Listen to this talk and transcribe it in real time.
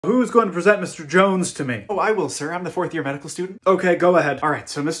Who's going to present Mr. Jones to me? Oh, I will, sir. I'm the fourth-year medical student. Okay, go ahead. All right,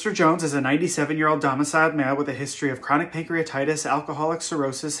 so Mr. Jones is a 97-year-old domiciled male with a history of chronic pancreatitis, alcoholic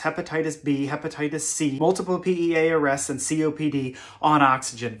cirrhosis, hepatitis B, hepatitis C, multiple PEA arrests, and COPD on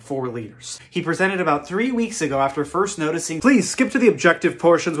oxygen, 4 liters. He presented about 3 weeks ago after first noticing... Please skip to the objective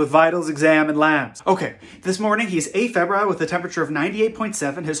portions with vitals, exam, and labs. Okay, this morning he's afebrile with a temperature of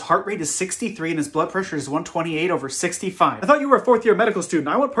 98.7, his heart rate is 63, and his blood pressure is 128/65. I thought you were a fourth-year medical student.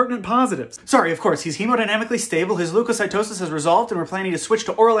 I want pertinent positives. Sorry, of course, he's hemodynamically stable, his leukocytosis has resolved, and we're planning to switch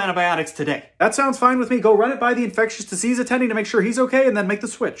to oral antibiotics today. That sounds fine with me. Go run it by the infectious disease attending to make sure he's okay, and then make the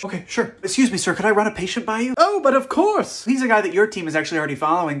switch. Okay, sure. Excuse me, sir, could I run a patient by you? Oh, but of course. He's a guy that your team is actually already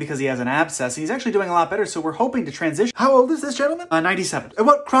following because he has an abscess, and he's actually doing a lot better, so we're hoping to transition. How old is this gentleman? 97. And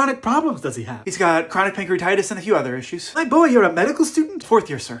what chronic problems does he have? He's got chronic pancreatitis and a few other issues. My boy, you're a medical student? 4th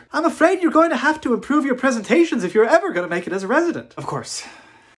year, sir. I'm afraid you're going to have to improve your presentations if you're ever going to make it as a resident. Of course.